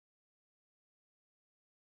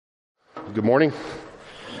Good morning.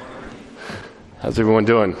 How's everyone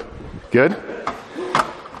doing? Good?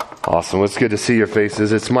 Awesome. Well, it's good to see your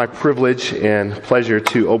faces. It's my privilege and pleasure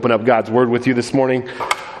to open up God's Word with you this morning.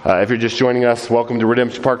 If you're just joining us, welcome to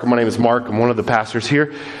Redemption Park. My name is Mark. I'm one of the pastors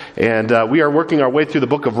here. And we are working our way through the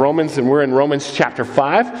book of Romans, and we're in Romans chapter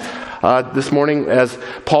 5 this morning as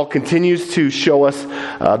Paul continues to show us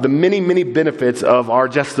the many, many benefits of our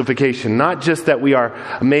justification. Not just that we are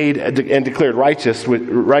made and declared righteous,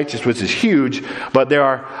 which is huge, but there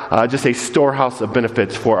are just a storehouse of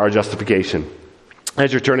benefits for our justification.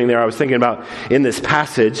 As you're turning there, I was thinking about in this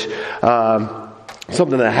passage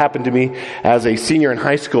something that happened to me as a senior in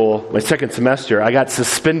high school, my second semester. I got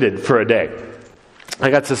suspended for a day. I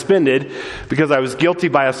got suspended because I was guilty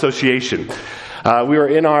by association. We were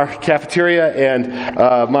in our cafeteria,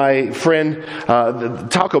 and my friend,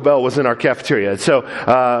 Taco Bell was in our cafeteria. So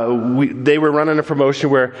they were running a promotion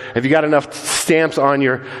where if you got enough stamps on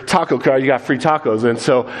your taco card, you got free tacos. And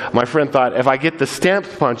so my friend thought, if I get the stamp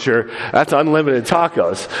puncher, that's unlimited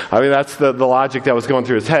tacos. I mean, that's the logic that was going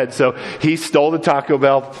through his head. So he stole the Taco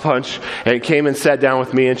Bell punch and came and sat down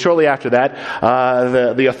with me. And shortly after that,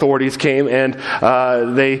 the authorities came and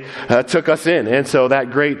they took us in. And so that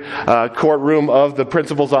great courtroom of the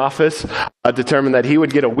principal's office determined that he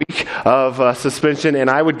would get a week of suspension and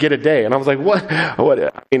I would get a day. And I was like, what?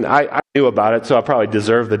 I mean, I knew about it, so I probably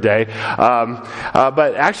deserved the day.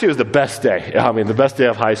 But actually, it was the best day. I mean, the best day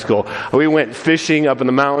of high school. We went fishing up in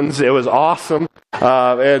the mountains. It was awesome.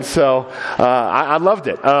 And so I loved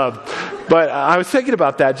it. But I was thinking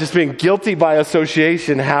about that, just being guilty by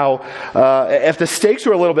association, how if the stakes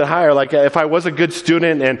were a little bit higher, like if I was a good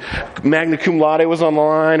student and magna cum laude was on the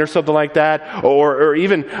line or something like that, or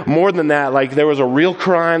even more than that, like there was a real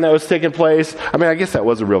crime that was taking place. I mean, I guess that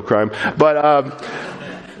was a real crime. But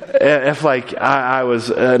if like I was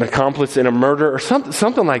an accomplice in a murder or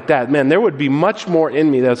something like that, man, there would be much more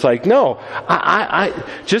in me that's like, no, I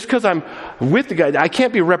just because I'm with the guy, I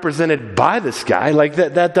can't be represented by this guy. Like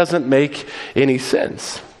that doesn't make any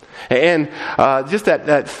sense. And just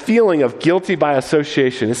that feeling of guilty by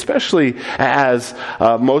association, especially as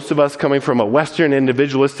most of us coming from a Western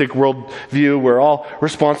individualistic worldview, we're all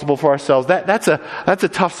responsible for ourselves. That's a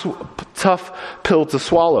tough pill to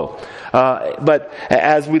swallow. But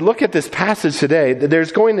as we look at this passage today,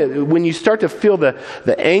 there's going to, when you start to feel the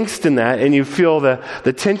angst in that, and you feel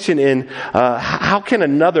the tension in how can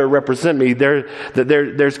another represent me,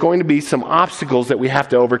 there's going to be some obstacles that we have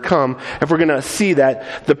to overcome if we're going to see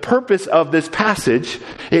that the purpose of this passage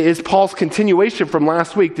is Paul's continuation from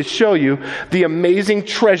last week to show you the amazing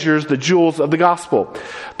treasures, the jewels of the gospel.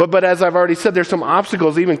 But as I've already said, there's some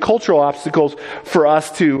obstacles, even cultural obstacles, for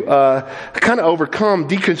us to kind of overcome,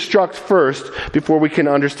 deconstruct first before we can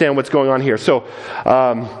understand what's going on here. So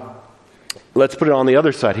let's put it on the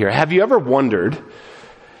other side here. Have you ever wondered,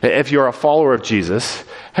 if you're a follower of Jesus,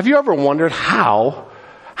 have you ever wondered how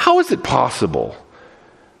is it possible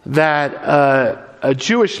that a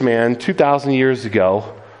Jewish man 2,000 years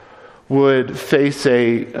ago would face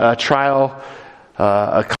a trial,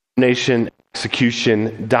 a condemnation,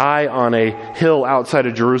 execution, die on a hill outside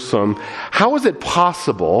of Jerusalem? How is it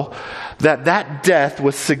possible that death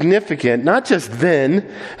was significant, not just then,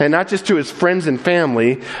 and not just to his friends and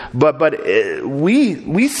family, but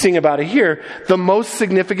we sing about it here, the most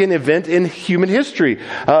significant event in human history.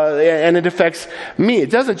 And it affects me.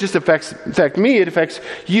 It doesn't just affect me, it affects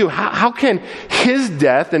you. How can his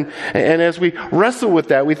death, and as we wrestle with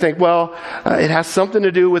that, we think, well, it has something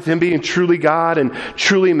to do with him being truly God and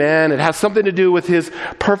truly man. It has something to do with his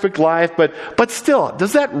perfect life, but still,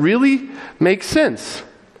 does that really make sense?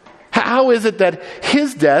 How is it that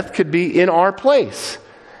his death could be in our place?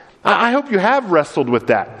 I hope you have wrestled with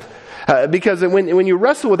that. Because when you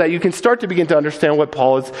wrestle with that, you can start to begin to understand what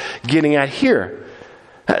Paul is getting at here.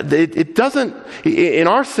 It doesn't, in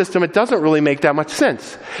our system, it doesn't really make that much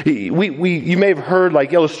sense. You may have heard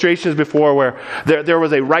like illustrations before where there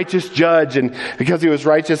was a righteous judge, and because he was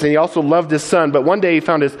righteous and he also loved his son, but one day he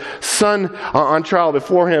found his son on trial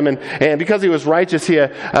before him, and because he was righteous, he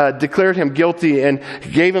declared him guilty and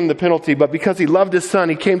gave him the penalty, but because he loved his son,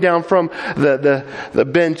 he came down from the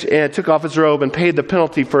bench and took off his robe and paid the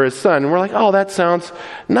penalty for his son. And we're like, oh, that sounds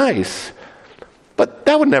nice. But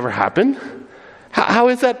that would never happen. How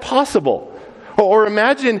is that possible? Or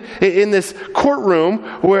imagine in this courtroom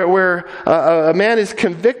where a man is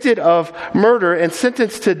convicted of murder and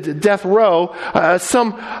sentenced to death row,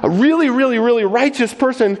 some really, really, really righteous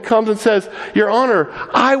person comes and says, Your Honor,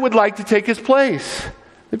 I would like to take his place.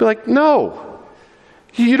 They'd be like, no,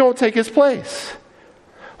 you don't take his place.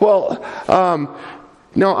 Well,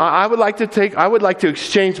 No, I would like to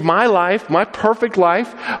exchange my life, my perfect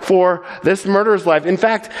life, for this murderer's life. In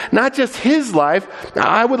fact, not just his life,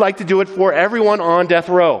 I would like to do it for everyone on death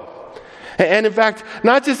row. And in fact,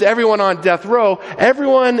 not just everyone on death row,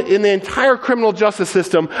 everyone in the entire criminal justice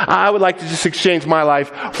system, I would like to just exchange my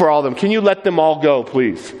life for all of them. Can you let them all go,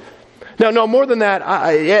 please? No, more than that,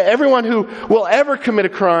 everyone who will ever commit a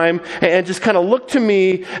crime and just kind of look to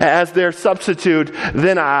me as their substitute,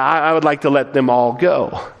 then I would like to let them all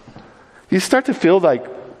go. You start to feel like,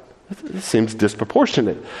 this seems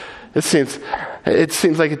disproportionate. It seems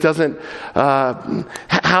like it doesn't,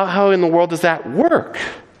 how in the world does that work?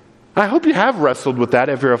 I hope you have wrestled with that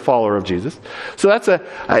if you're a follower of Jesus. So that's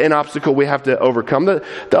an obstacle we have to overcome. The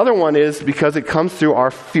other one is because it comes through our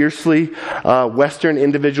fiercely Western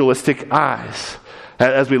individualistic eyes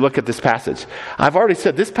as we look at this passage. I've already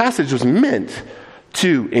said this passage was meant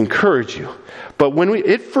to encourage you. But when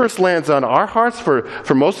it first lands on our hearts,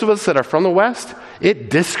 for most of us that are from the West, it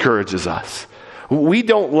discourages us. We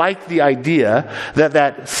don't like the idea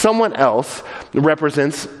that someone else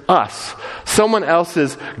represents us. Someone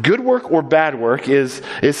else's good work or bad work is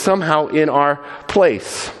somehow in our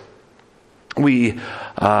place. We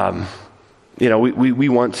want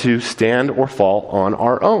to stand or fall on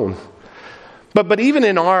our own. But even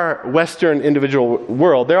in our Western individual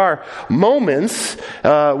world, there are moments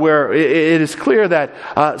where it is clear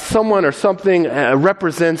that someone or something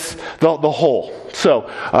represents the whole. So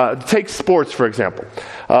take sports, for example.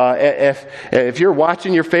 If you're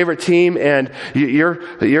watching your favorite team and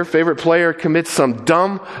your favorite player commits some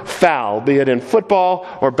dumb foul, be it in football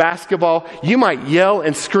or basketball, you might yell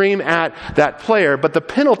and scream at that player, but the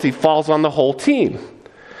penalty falls on the whole team.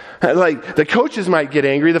 Like, the coaches might get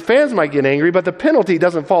angry, the fans might get angry, but the penalty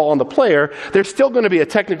doesn't fall on the player. There's still going to be a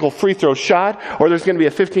technical free throw shot, or there's going to be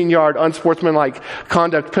a 15-yard unsportsmanlike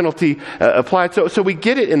conduct penalty applied. So we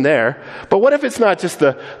get it in there. But what if it's not just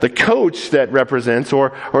the coach that represents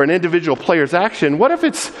or an individual player's action? What if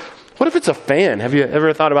it's a fan? Have you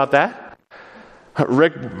ever thought about that?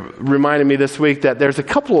 Rick reminded me this week that there's a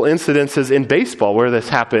couple of incidences in baseball where this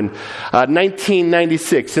happened.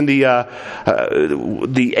 1996 in the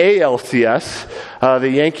ALCS, the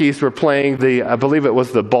Yankees were playing I believe it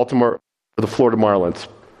was the Florida Marlins.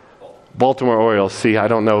 Baltimore Orioles. See, I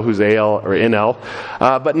don't know who's AL or NL.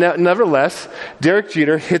 But nevertheless, Derek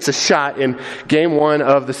Jeter hits a shot in game 1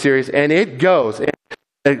 of the series, and it goes.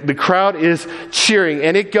 The crowd is cheering,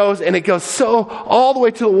 and it goes so all the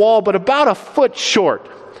way to the wall, but about a foot short.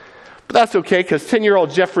 But that's okay, because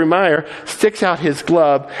 10-year-old Jeffrey Meyer sticks out his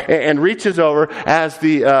glove and reaches over as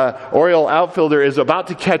the Oriole outfielder is about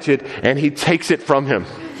to catch it, and he takes it from him.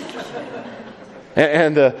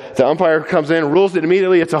 And the umpire comes in, rules it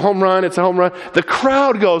immediately. It's a home run. The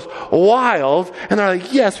crowd goes wild, and they're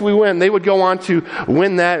like, yes, we win. They would go on to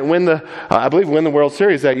win that and win the World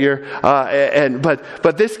Series that year.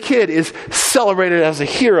 But this kid is celebrated as a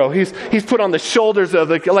hero. He's put on the shoulders of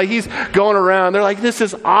he's going around. They're like, this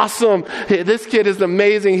is awesome. This kid is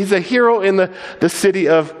amazing. He's a hero in the city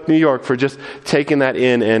of New York for just taking that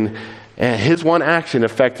in, and his one action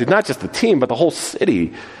affected not just the team, but the whole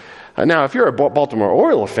city. Now, if you're a Baltimore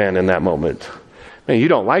Orioles fan in that moment, man, you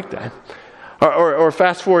don't like that. Or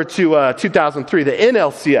fast forward to 2003, the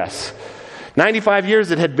NLCS. 95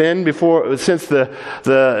 years it had been since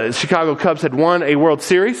the Chicago Cubs had won a World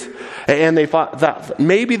Series, and they thought that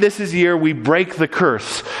maybe this is the year we break the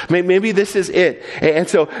curse. Maybe this is it. And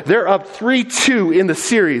so they're up 3-2 in the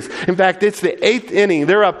series. In fact, it's the 8th inning.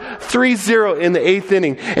 They're up 3-0 in the 8th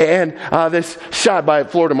inning. And this shot by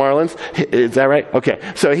Florida Marlins, is that right? Okay,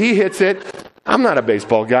 so he hits it. I'm not a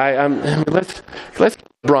baseball guy. Let's get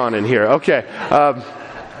LeBron in here. Okay,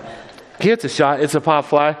 he hits a shot. It's a pop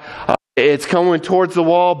fly. It's coming towards the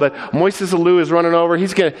wall, but Moises Alou is running over.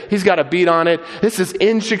 He's got a beat on it. This is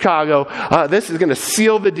in Chicago. This is going to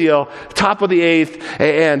seal the deal. Top of the 8th,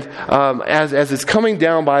 and as it's coming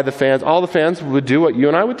down by the fans, all the fans would do what you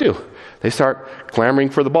and I would do. They start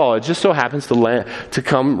clamoring for the ball. It just so happens to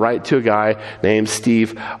come right to a guy named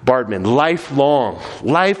Steve Bartman.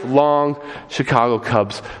 Lifelong Chicago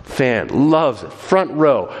Cubs fan. Loves it. Front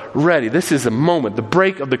row. Ready. This is a moment. The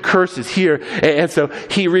break of the curse is here. And so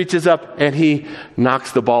he reaches up and he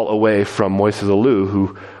knocks the ball away from Moises Alou,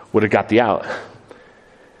 who would have got the out.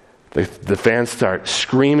 The fans start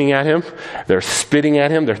screaming at him. They're spitting at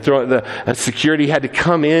him. They're throwing. The security had to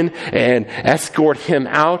come in and escort him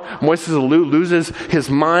out. Moises Alou loses his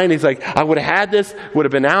mind. He's like, I would have had this, would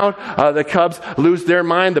have been out. The Cubs lose their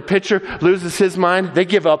mind. The pitcher loses his mind. They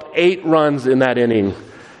give up 8 runs in that inning.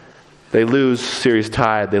 They lose, series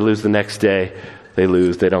tied. They lose the next day. they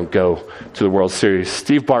lose. They don't go to the World Series.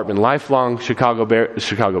 Steve Bartman, lifelong Chicago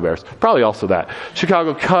Bears, probably also that.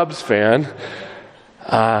 Chicago Cubs fan,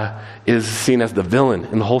 is seen as the villain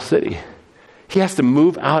in the whole city. He has to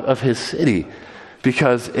move out of his city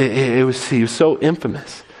because he was so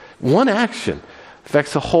infamous. One action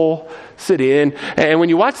affects the whole city. And when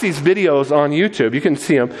you watch these videos on YouTube, you can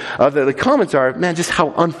see them. The comments are, man, just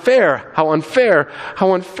how unfair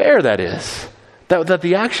that is. That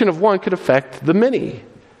the action of one could affect the many.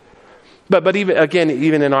 But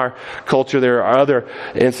even in our culture, there are other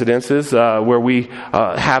incidences where we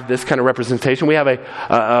have this kind of representation. We have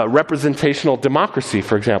a representational democracy,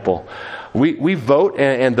 for example. We vote,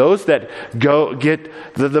 and those that get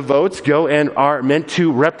the votes go and are meant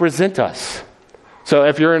to represent us. So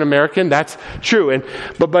if you're an American, that's true.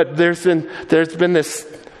 But there's been this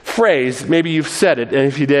phrase, maybe you've said it, and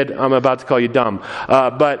if you did, I'm about to call you dumb.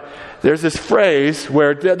 But there's this phrase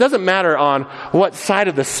where it doesn't matter on what side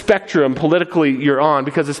of the spectrum politically you're on,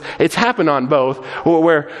 because it's happened on both,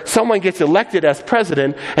 where someone gets elected as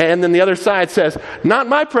president, and then the other side says, "Not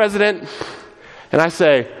my president." And I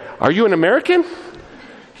say, "Are you an American?"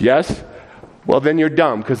 "Yes." "Well, then you're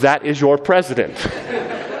dumb, because that is your president."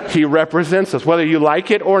 He represents us. Whether you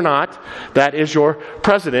like it or not, that is your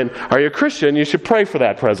president. Are you a Christian? You should pray for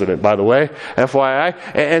that president, by the way, FYI.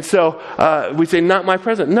 And so we say, "Not my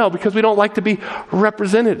president." No, because we don't like to be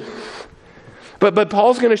represented. But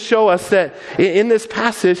Paul's going to show us that in this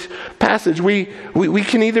passage we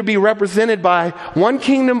can either be represented by one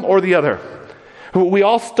kingdom or the other. We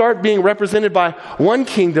all start being represented by one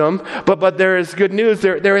kingdom, but there is good news.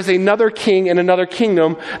 There is another king and another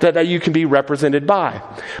kingdom that you can be represented by.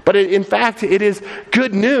 But in fact, it is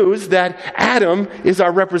good news that Adam is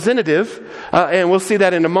our representative, and we'll see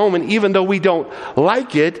that in a moment, even though we don't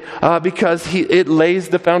like it, because it lays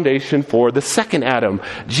the foundation for the second Adam,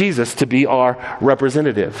 Jesus, to be our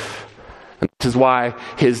representative. And this is why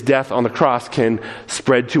his death on the cross can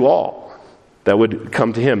spread to all that would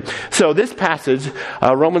come to him. So this passage,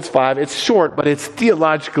 Romans 5, it's short, but it's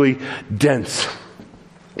theologically dense.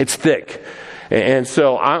 It's thick. And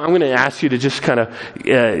so I'm going to ask you to just kind of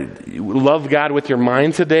love God with your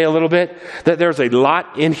mind today a little bit. That there's a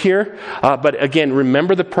lot in here. But again,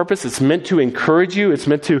 remember the purpose. It's meant to encourage you. It's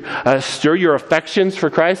meant to stir your affections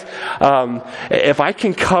for Christ. If I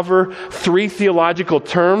can cover 3 theological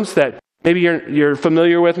terms that maybe you're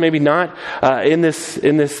familiar with, maybe not, in this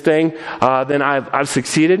thing, then I've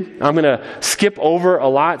succeeded. I'm going to skip over a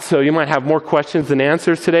lot, so you might have more questions than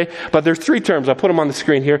answers today. But there's 3 terms. I'll put them on the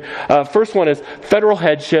screen here. First one is federal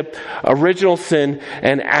headship, original sin,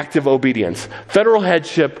 and active obedience. Federal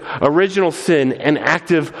headship, original sin, and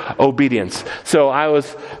active obedience. So I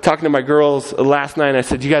was talking to my girls last night, and I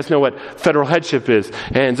said, "You guys know what federal headship is?"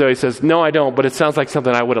 And Zoe says, "No, I don't, but it sounds like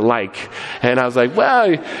something I wouldn't like." And I was like,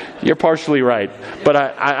 "Well, you're partially right, but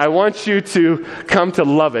I want you to come to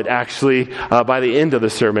love it, actually, by the end of the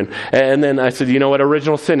sermon." And then I said, "You know what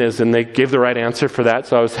original sin is?" And they gave the right answer for that,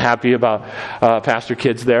 so I was happy about pastor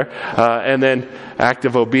kids there. And then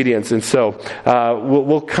active obedience. And so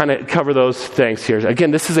we'll kind of cover those things here.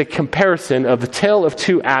 Again, this is a comparison of the tale of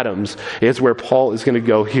 2 Adams is where Paul is going to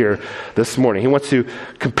go here this morning. He wants to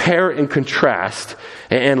compare and contrast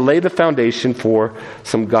and lay the foundation for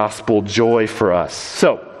some gospel joy for us.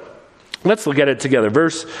 So let's look at it together.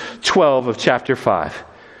 Verse 12 of chapter 5.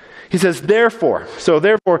 He says, therefore,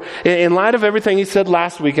 in light of everything he said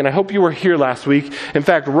last week, and I hope you were here last week. In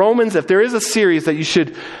fact, Romans, if there is a series that you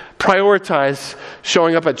should prioritize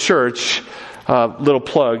showing up at church, little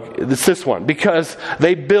plug, it's this one, because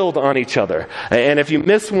they build on each other. And if you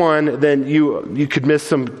miss one, then you could miss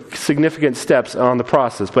some significant steps on the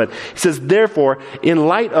process. But he says, therefore, in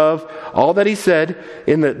light of all that he said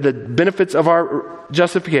in the benefits of our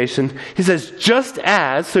justification, he says, just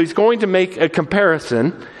as, so he's going to make a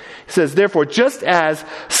comparison. He says, therefore, just as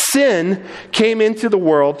sin came into the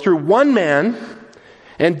world through one man,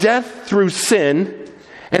 and death through sin,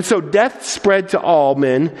 and so death spread to all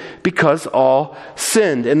men because all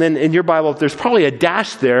sinned. And then in your Bible, there's probably a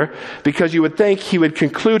dash there because you would think he would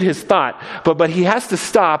conclude his thought. But he has to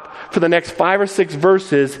stop for the next 5 or 6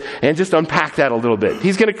 verses and just unpack that a little bit.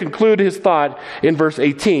 He's going to conclude his thought in verse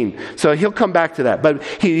 18. So he'll come back to that. But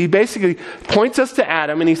he basically points us to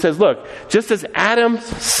Adam and he says, look, just as Adam's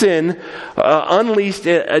sin unleashed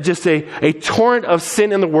just a torrent of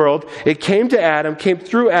sin in the world, it came to Adam, came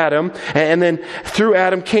through Adam, and then through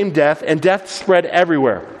Adam came death, and death spread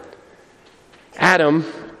everywhere. Adam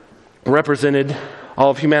represented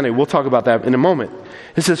all of humanity. We'll talk about that in a moment.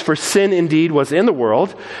 It says, for sin indeed was in the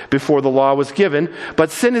world before the law was given,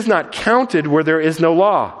 but sin is not counted where there is no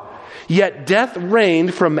law. Yet death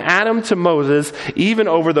reigned from Adam to Moses, even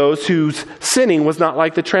over those whose sinning was not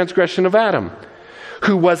like the transgression of Adam,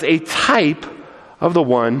 who was a type of the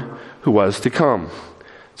one who was to come.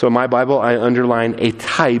 So in my Bible, I underline a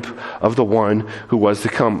type of the one who was to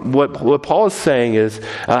come. What Paul is saying is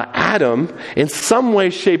Adam, in some way,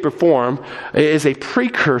 shape, or form, is a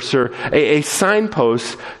precursor, a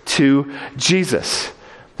signpost to Jesus.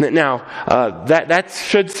 Now, that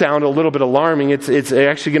should sound a little bit alarming. It's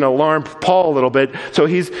actually going to alarm Paul a little bit. So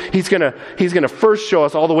he's going to first show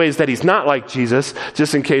us all the ways that he's not like Jesus,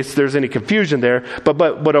 just in case there's any confusion there.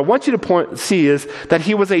 But what I want you to see is that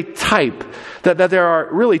he was a type. That there are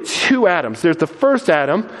really two Adams. There's the first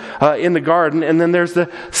Adam in the garden, and then there's the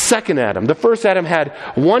second Adam. The first Adam had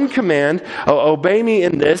one command: obey me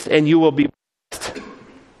in this, and you will be blessed.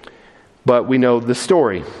 But we know the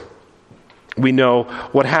story. We know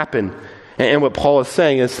what happened. And what Paul is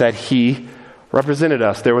saying is that he represented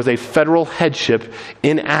us. There was a federal headship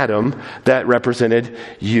in Adam that represented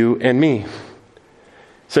you and me.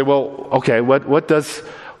 Say, well, okay, what does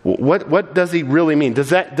he really mean?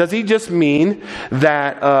 Does he just mean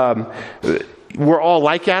that we're all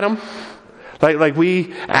like Adam? Like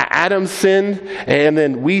Adam sinned, and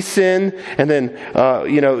then we sin, and then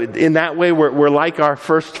in that way we're like our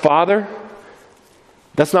first father?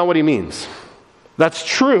 That's not what he means. That's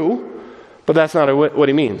true, but that's not what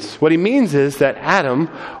he means. What he means is that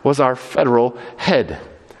Adam was our federal head.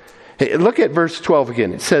 Hey, look at verse 12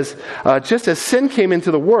 again. It says, just as sin came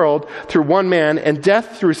into the world through one man, and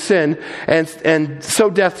death through sin, and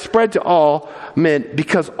so death spread to all men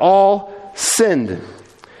because all sinned.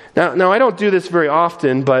 Now I don't do this very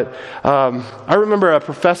often, but I remember a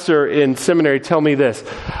professor in seminary tell me this,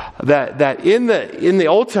 that in the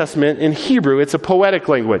Old Testament, in Hebrew, it's a poetic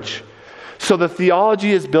language. So the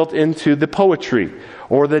theology is built into the poetry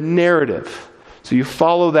or the narrative. So you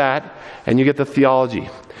follow that and you get the theology.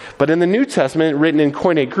 But in the New Testament, written in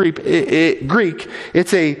Koine Greek,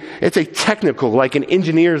 it's a technical, like an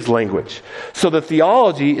engineer's language. So the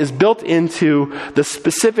theology is built into the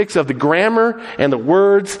specifics of the grammar and the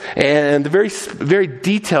words and the very, very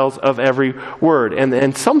details of every word.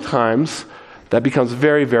 And sometimes that becomes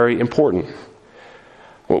very, very important.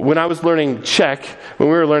 When I was learning Czech, we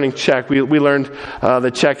learned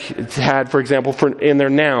the Czech had, for example, in their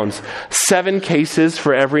nouns, 7 cases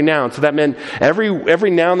for every noun. So that meant every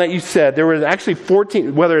noun that you said, there was actually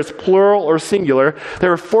 14, whether it's plural or singular, there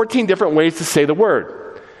were 14 different ways to say the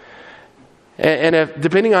word. And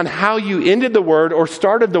depending on how you ended the word or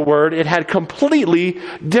started the word, it had completely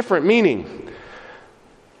different meaning.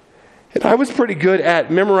 And I was pretty good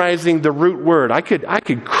at memorizing the root word. I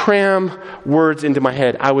could cram words into my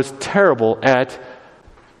head. I was terrible at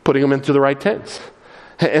putting them into the right tense.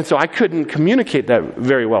 And so I couldn't communicate that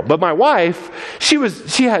very well. But my wife,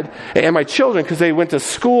 and my children, because they went to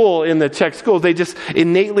school in the Czech schools, they just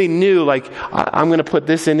innately knew, like, I'm going to put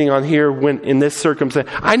this ending on here when in this circumstance.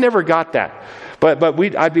 I never got that. But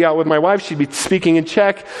I'd be out with my wife, she'd be speaking in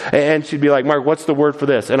Czech, and she'd be like, Mark, what's the word for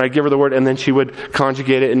this? And I'd give her the word, and then she would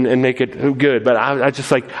conjugate it and make it good. But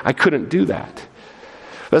I couldn't do that.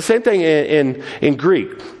 The same thing in Greek,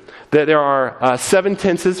 that there are 7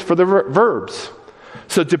 tenses for the verbs.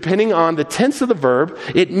 So depending on the tense of the verb,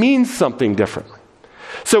 it means something different.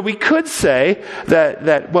 So we could say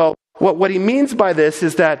that what he means by this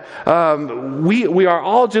is that we are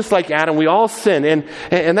all just like Adam. We all sin.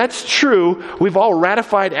 And that's true. We've all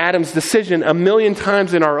ratified Adam's decision 1,000,000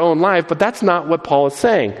 times in our own life, but that's not what Paul is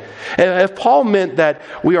saying. And if Paul meant that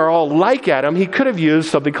we are all like Adam, he could have used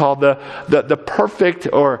something called the perfect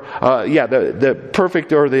or, the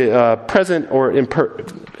perfect or the present or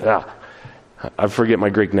imperfect. I forget my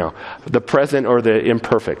Greek now. The present or the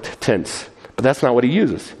imperfect tense. But that's not what he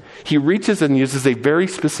uses. He reaches and uses a very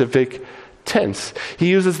specific tense. He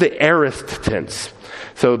uses the aorist tense.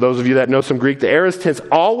 So those of you that know some Greek, the aorist tense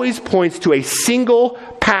always points to a single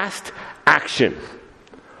past action.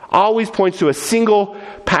 Always points to a single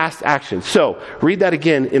past action. So read that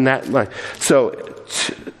again in that line. So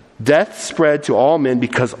death spread to all men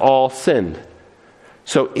because all sinned.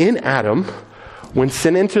 So in Adam, when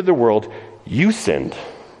sin entered the world, you sinned.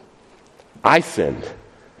 I sinned.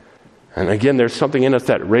 And again, there's something in us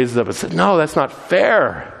that raises up and says, no, that's not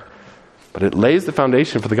fair. But it lays the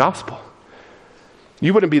foundation for the gospel.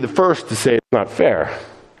 You wouldn't be the first to say it's not fair.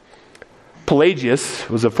 Pelagius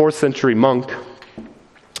was a 4th century monk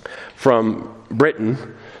from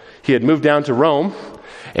Britain. He had moved down to Rome,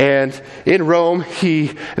 And in Rome,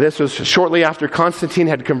 this was shortly after Constantine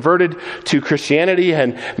had converted to Christianity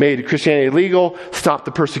and made Christianity legal, stopped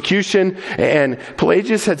the persecution. And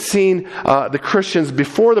Pelagius had seen the Christians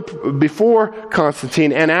before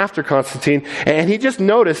Constantine and after Constantine. And he just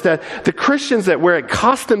noticed that the Christians that where it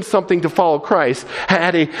cost them something to follow Christ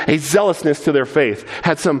had a zealousness to their faith,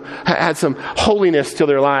 had some holiness to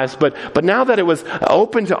their lives. But now that it was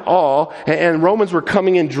open to all, and Romans were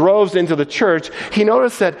coming in droves into the church, he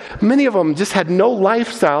noticed that many of them just had no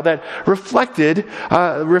lifestyle that reflected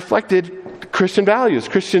Christian values,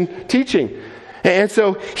 Christian teaching. And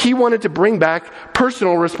so he wanted to bring back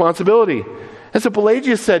personal responsibility. And so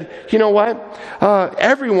Pelagius said, you know what?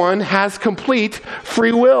 Everyone has complete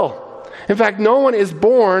free will. In fact, no one is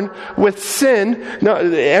born with sin. No,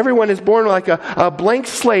 everyone is born like a blank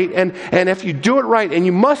slate. And if you do it right, and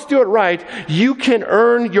you must do it right, you can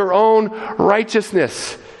earn your own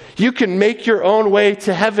righteousness. You can make your own way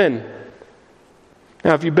to heaven.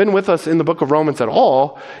 Now, if you've been with us in the book of Romans at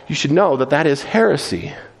all, you should know that is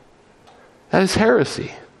heresy. That is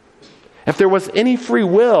heresy. If there was any free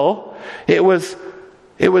will, it was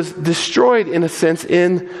destroyed in a sense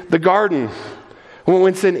in the garden.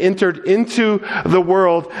 When sin entered into the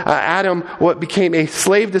world, Adam became a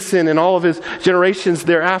slave to sin and all of his generations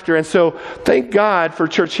thereafter. And so, thank God for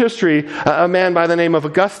church history, a man by the name of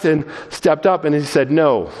Augustine stepped up and he said,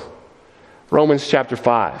 no. Romans chapter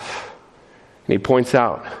 5. And he points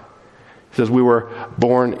out, he says, we were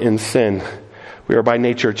born in sin. We are by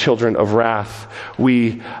nature children of wrath.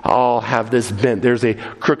 We all have this bent. There's a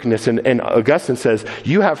crookedness. And Augustine says,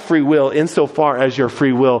 you have free will insofar as your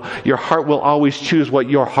free will. Your heart will always choose what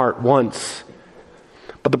your heart wants.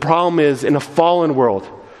 But the problem is, in a fallen world,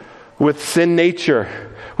 with sin nature,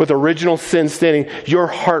 with original sin standing, your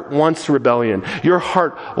heart wants rebellion. Your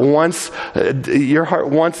heart wants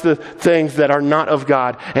the things that are not of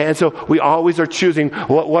God. And so we always are choosing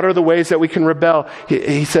what are the ways that we can rebel.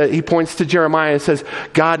 He points to Jeremiah and says,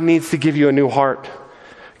 God needs to give you a new heart.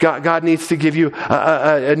 God needs to give you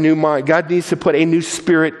a new mind. God needs to put a new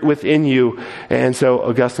spirit within you. And so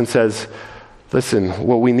Augustine says, listen,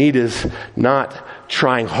 what we need is not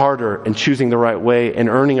trying harder and choosing the right way and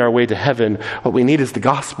earning our way to heaven. What we need is the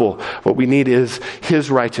gospel. What we need is his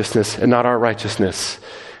righteousness and not our righteousness.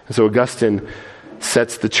 And so Augustine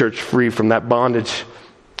sets the church free from that bondage.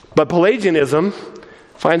 But Pelagianism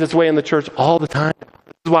finds its way in the church all the time.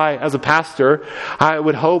 This is why, as a pastor, I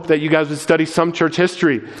would hope that you guys would study some church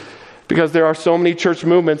history. Because there are so many church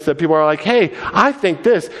movements that people are like, hey, I think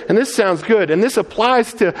this, and this sounds good, and this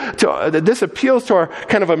applies this appeals to our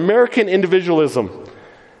kind of American individualism.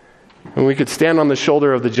 And we could stand on the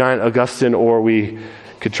shoulder of the giant Augustine, or we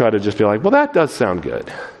could try to just be like, well, that does sound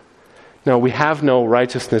good. No, we have no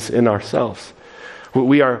righteousness in ourselves.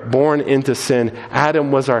 We are born into sin.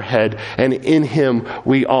 Adam was our head, and in him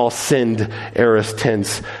we all sinned, aorist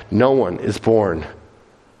tense. No one is born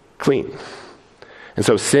clean. And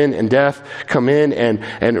so sin and death come in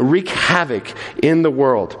and wreak havoc in the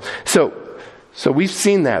world. So we've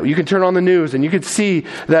seen that. You can turn on the news and you can see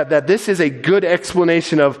that this is a good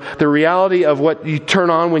explanation of the reality of what you turn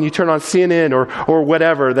on when you turn on CNN or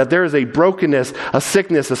whatever, that there is a brokenness, a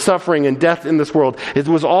sickness, a suffering, and death in this world. It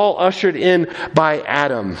was all ushered in by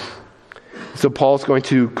Adam. So Paul's going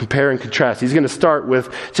to compare and contrast. He's going to start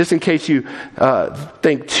with, just in case you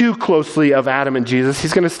think too closely of Adam and Jesus,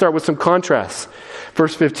 he's going to start with some contrasts.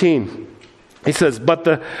 Verse 15, he says, but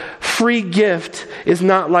the free gift is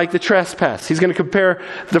not like the trespass. He's going to compare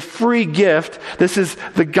the free gift. This is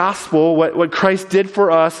the gospel, what Christ did for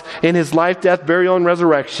us in his life, death, burial, and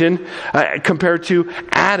resurrection, compared to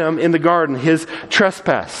Adam in the garden, his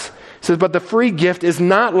trespass. He says, but the free gift is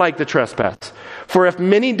not like the trespass. For if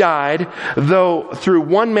many died, though through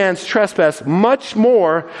one man's trespass, much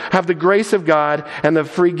more have the grace of God and the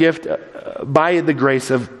free gift by the grace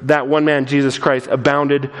of that one man, Jesus Christ,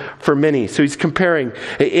 abounded for many. So he's comparing.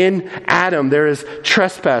 In Adam, there is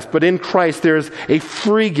trespass, but in Christ, there is a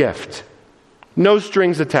free gift. No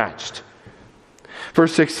strings attached.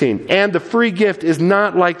 Verse 16, and the free gift is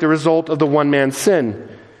not like the result of the one man's sin.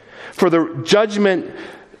 For the judgment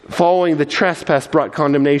following the trespass brought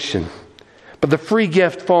condemnation. But the free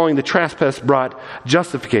gift following the trespass brought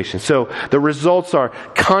justification. So the results are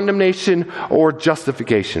condemnation or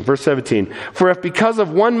justification. Verse 17. For if because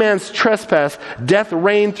of one man's trespass death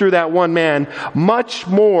reigned through that one man, much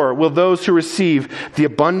more will those who receive the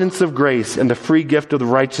abundance of grace and the free gift of the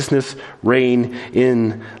righteousness reign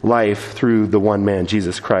in life through the one man,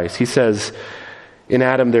 Jesus Christ. He says, In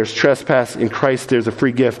Adam, there's trespass. In Christ, there's a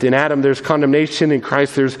free gift. In Adam, there's condemnation. In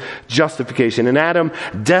Christ, there's justification. In Adam,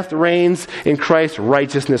 death reigns. In Christ,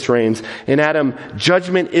 righteousness reigns. In Adam,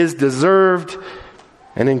 judgment is deserved.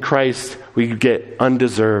 And in Christ, we get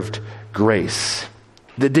undeserved grace.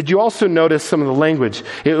 Did you also notice some of the language?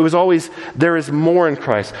 It was always, there is more in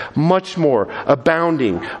Christ. Much more.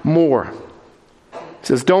 Abounding. More. It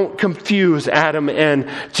says, don't confuse Adam and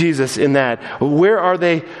Jesus in that. Where are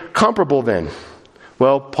they comparable then?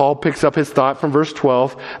 Well, Paul picks up his thought from verse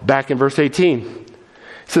 12 back in verse 18. It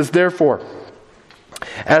says, therefore,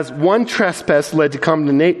 as one trespass led to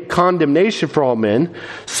condemnation for all men,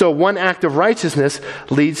 so one act of righteousness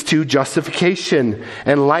leads to justification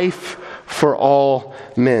and life for all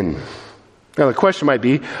men. Now the question might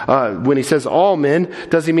be, when he says all men,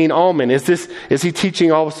 does he mean all men? Is he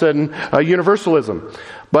teaching all of a sudden universalism?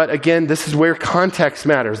 But again, this is where context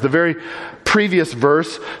matters. The very previous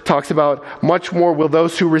verse talks about much more will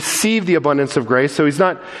those who receive the abundance of grace. So he's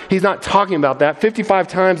not talking about that. 55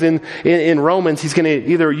 times in Romans, he's going to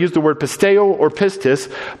either use the word pisteo or pistis,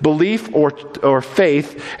 belief or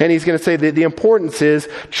faith. And he's going to say that the importance is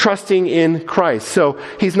trusting in Christ. So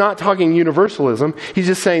he's not talking universalism. He's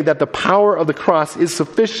just saying that the power of the cross is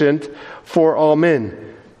sufficient for all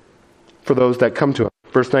men, for those that come to him.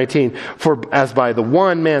 Verse 19, for as by the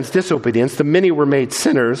one man's disobedience, the many were made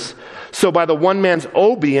sinners, so by the one man's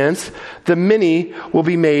obedience, the many will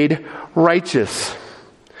be made righteous.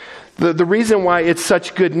 The reason why it's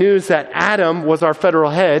such good news that Adam was our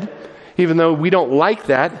federal head, even though we don't like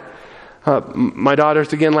that, my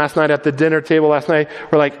daughters, again, last night at the dinner table last night,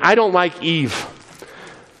 were like, I don't like Eve.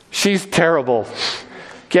 She's terrible.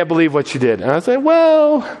 Can't believe what she did. And I said,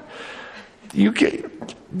 well,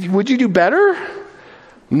 would you do better?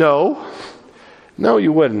 No,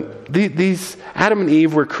 you wouldn't. These Adam and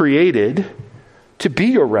Eve were created to be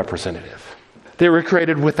your representative. They were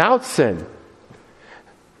created without sin,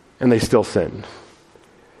 and they still sinned.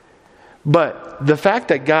 But the fact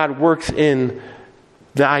that God works in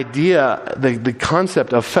the idea, the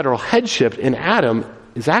concept of federal headship in Adam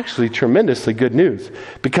is actually tremendously good news,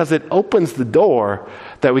 because it opens the door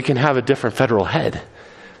that we can have a different federal head.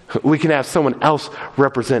 We can have someone else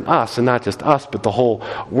represent us, and not just us, but the whole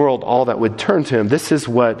world, all that would turn to him. This is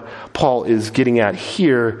what Paul is getting at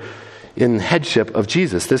here in headship of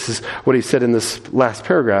Jesus. This is what he said in this last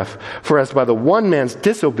paragraph. For as by the one man's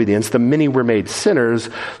disobedience, the many were made sinners,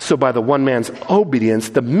 so by the one man's obedience,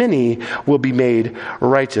 the many will be made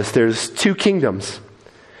righteous. There's two kingdoms.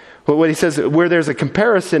 What he says, where there's a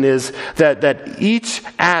comparison, is that each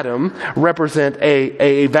Adam represent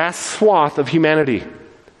a vast swath of humanity.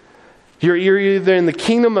 You're either in the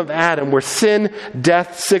kingdom of Adam, where sin,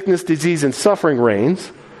 death, sickness, disease, and suffering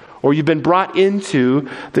reigns, or you've been brought into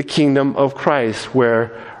the kingdom of Christ,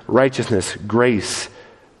 where righteousness, grace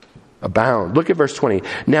abound. Look at verse 20.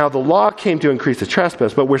 Now the law came to increase the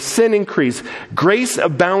trespass, but where sin increased, grace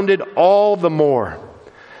abounded all the more.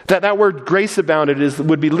 That word grace abounded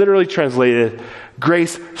would be literally translated,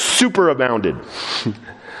 grace superabounded.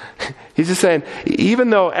 He's just saying, even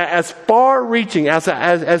though as far-reaching,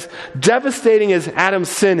 as devastating as Adam's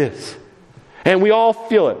sin is, and we all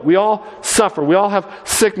feel it, we all suffer, we all have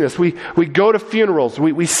sickness, we go to funerals,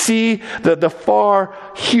 we see the far,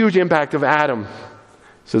 huge impact of Adam. He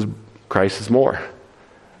says, Christ is more.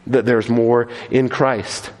 That there's more in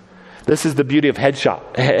Christ. This is the beauty of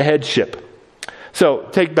headship. So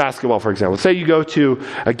take basketball, for example. Say you go to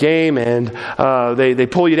a game and they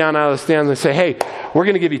pull you down out of the stands and say, hey, we're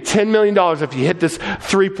going to give you $10 million if you hit this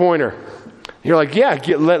three-pointer. You're like, yeah,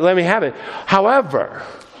 let me have it. However,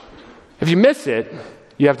 if you miss it,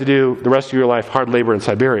 you have to do the rest of your life hard labor in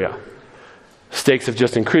Siberia. Stakes have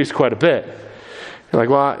just increased quite a bit. You're like,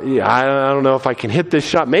 well, yeah, I don't know if I can hit this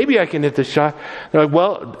shot. Maybe I can hit this shot. They're like,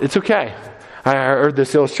 well, it's okay. I heard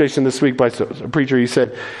this illustration this week by a preacher. He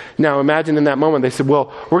said, now imagine in that moment, they said,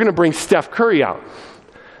 well, we're going to bring Steph Curry out,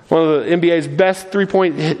 one of the NBA's best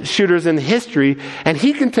three-point shooters in history, and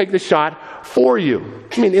he can take the shot for you.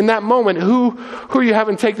 I mean, in that moment, who are you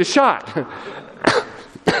having take the shot?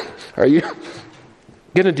 Are you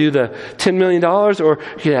going to do the $10 million, or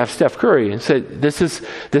you have Steph Curry? And said, this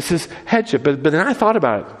is headship. But then I thought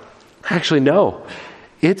about it. Actually, no.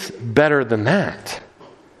 It's better than that.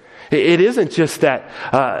 It isn't just that.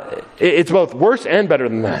 It's both worse and better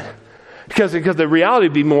than that. Because the reality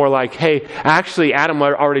would be more like, hey, actually Adam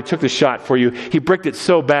already took the shot for you. He bricked it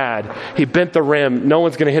so bad, he bent the rim. No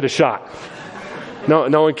one's going to hit a shot. No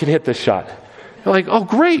one can hit this shot. You're like, oh,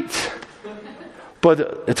 great.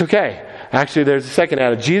 But it's okay. Actually, there's a second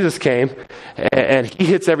Adam. Jesus came, and he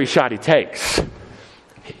hits every shot he takes.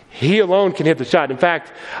 He alone can hit the shot. In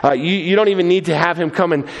fact, you don't even need to have him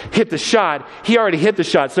come and hit the shot. He already hit the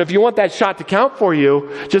shot. So if you want that shot to count for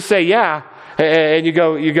you, just say, yeah, and you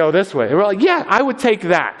go this way. And we're like, yeah, I would take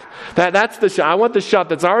that. That's the shot. I want the shot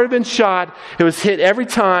that's already been shot. It was hit every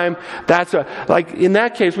time. Like in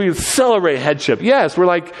that case, we would celebrate headship. Yes, we're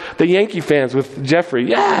like the Yankee fans with Jeffrey.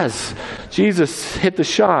 Yes, Jesus hit the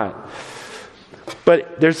shot.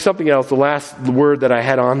 But there's something else, the last word that I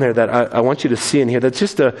had on there that I want you to see in here, that's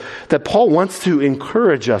just that Paul wants to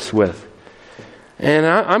encourage us with. And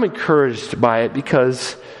I'm encouraged by it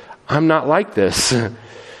because I'm not like this. It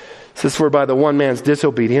says, for by the one man's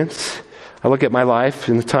disobedience, I look at my life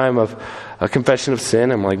in the time of a confession of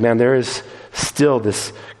sin, I'm like, man, there is still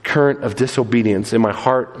this current of disobedience in my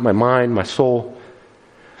heart, my mind, my soul.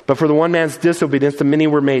 But for the one man's disobedience, the many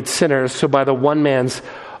were made sinners. So by the one man's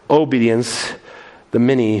obedience, the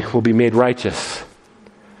many will be made righteous.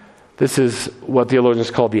 This is what theologians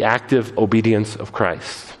call the active obedience of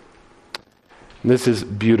Christ. And this is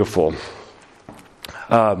beautiful.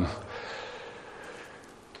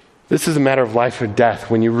 This is a matter of life and death.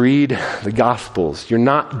 When you read the Gospels, you're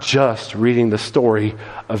not just reading the story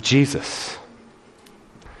of Jesus.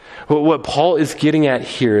 What Paul is getting at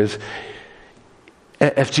here is,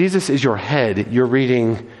 if Jesus is your head, you're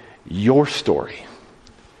reading your story.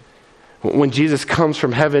 When Jesus comes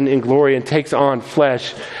from heaven in glory and takes on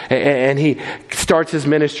flesh and he starts his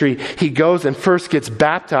ministry, he goes and first gets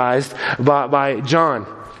baptized by John.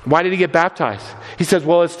 Why did he get baptized? He says,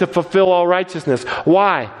 well, it's to fulfill all righteousness.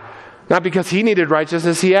 Why? Not because he needed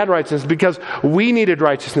righteousness, he had righteousness, because we needed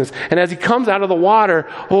righteousness. And as he comes out of the water,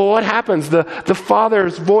 well, what happens? The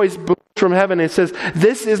Father's voice booms from heaven and it says,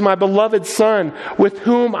 this is my beloved Son, with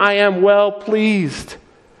whom I am well pleased.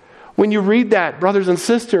 When you read that, brothers and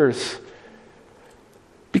sisters,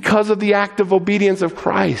 because of the act of obedience of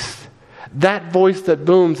Christ, that voice that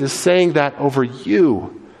booms is saying that over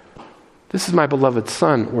you. This is my beloved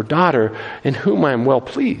son or daughter in whom I am well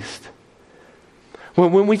pleased.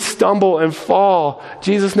 When we stumble and fall,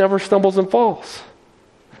 Jesus never stumbles and falls.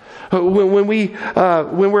 When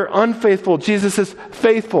we're unfaithful, Jesus is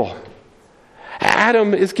faithful.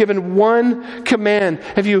 Adam is given one command.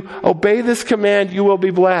 If you obey this command, you will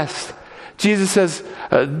be blessed. Jesus says,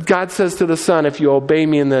 God says to the Son, if you obey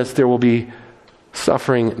me in this, there will be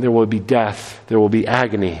suffering, there will be death, there will be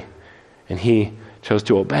agony. And he chose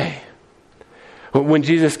to obey. When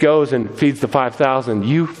Jesus goes and feeds the 5,000,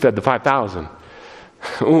 you fed the 5,000.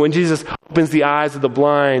 When Jesus opens the eyes of the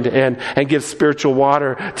blind and gives spiritual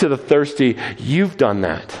water to the thirsty, you've done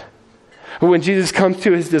that. When Jesus comes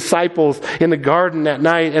to his disciples in the garden at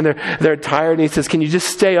night and they're tired and he says, can you just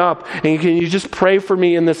stay up and can you just pray for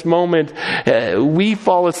me in this moment? We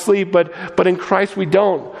fall asleep, but in Christ we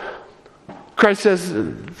don't. Christ says,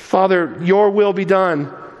 Father, your will be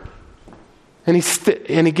done. And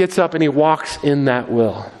he gets up and he walks in that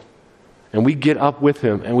will. And we get up with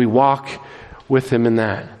him and we walk with him in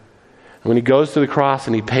that. And when he goes to the cross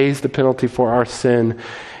and he pays the penalty for our sin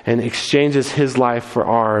and exchanges his life for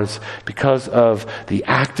ours because of the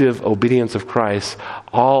active obedience of Christ,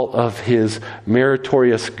 all of his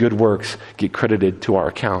meritorious good works get credited to our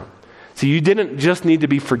account. So you didn't just need to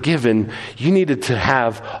be forgiven, you needed to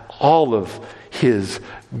have all of his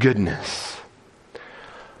goodness.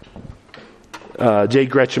 J.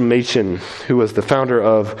 Gresham Machen, who was the founder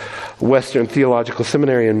of Western Theological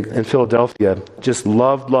Seminary in Philadelphia, just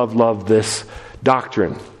loved this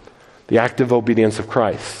doctrine, the active obedience of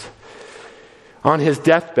Christ. On his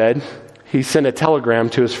deathbed, he sent a telegram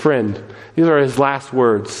to his friend. These are his last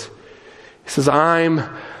words. He says, I'm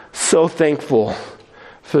so thankful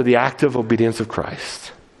for the active obedience of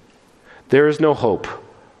Christ. There is no hope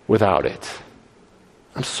without it.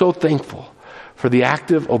 I'm so thankful for the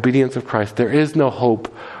active obedience of Christ. There is no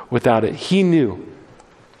hope without it. He knew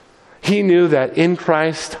that in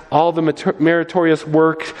Christ, all the meritorious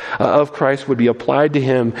work of Christ would be applied to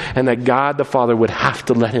him and that God the Father would have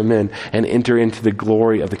to let him in and enter into the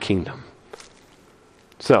glory of the kingdom.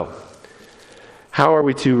 So, how are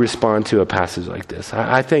we to respond to a passage like this?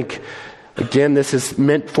 I think, again, this is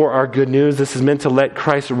meant for our good news. This is meant to let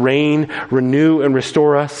Christ reign, renew, and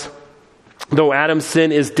restore us. Though Adam's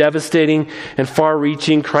sin is devastating and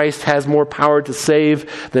far-reaching, Christ has more power to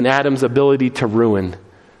save than Adam's ability to ruin.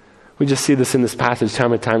 We just see this in this passage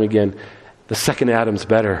time and time again. The second Adam's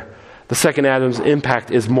better. The second Adam's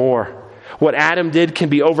impact is more. What Adam did can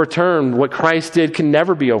be overturned. What Christ did can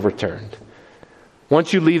never be overturned.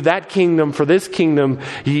 Once you leave that kingdom for this kingdom,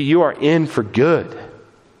 you are in for good.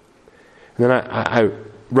 And then I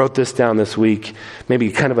wrote this down this week,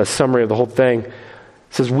 maybe kind of a summary of the whole thing.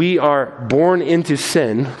 It says, we are born into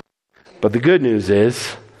sin, but the good news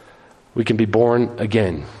is we can be born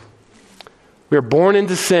again. We are born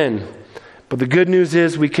into sin, but the good news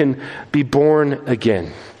is we can be born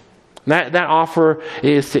again. That offer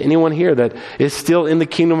is to anyone here that is still in the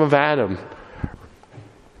kingdom of Adam,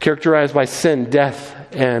 characterized by sin, death,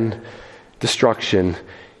 and destruction.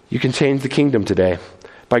 You can change the kingdom today.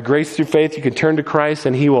 By grace through faith, you can turn to Christ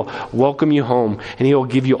and He will welcome you home, and He will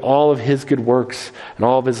give you all of His good works and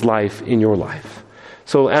all of His life in your life.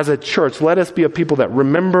 So as a church, let us be a people that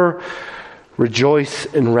remember, rejoice,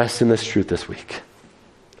 and rest in this truth this week.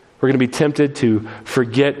 We're going to be tempted to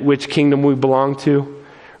forget which kingdom we belong to.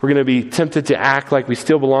 We're going to be tempted to act like we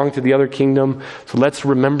still belong to the other kingdom. So let's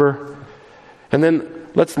remember. And then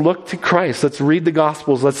let's look to Christ. Let's read the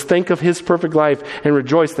Gospels. Let's think of His perfect life and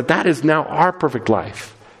rejoice that that is now our perfect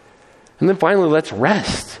life. And then finally, let's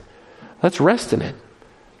rest. Let's rest in it.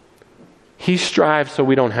 He strives so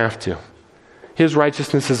we don't have to. His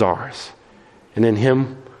righteousness is ours. And in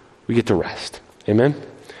Him, we get to rest. Amen?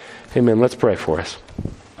 Amen. Let's pray for us.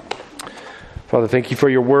 Father, thank you for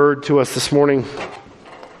your word to us this morning.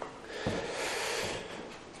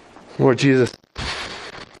 Lord Jesus,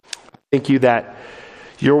 thank you that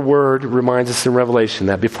your word reminds us in Revelation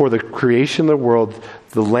that before the creation of the world,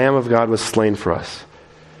 the Lamb of God was slain for us.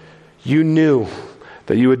 You knew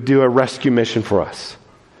that you would do a rescue mission for us.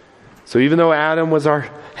 So even though Adam was our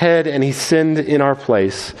head and he sinned in our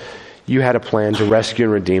place, you had a plan to rescue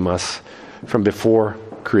and redeem us from before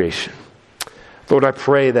creation. Lord, I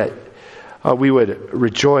pray that we would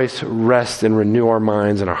rejoice, rest, and renew our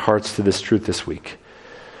minds and our hearts to this truth this week.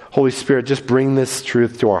 Holy Spirit, just bring this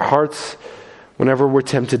truth to our hearts whenever we're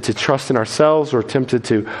tempted to trust in ourselves or tempted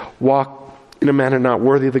to walk in a manner not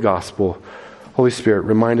worthy of the gospel. Holy Spirit,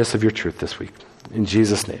 remind us of your truth this week. In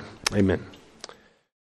Jesus' name, amen.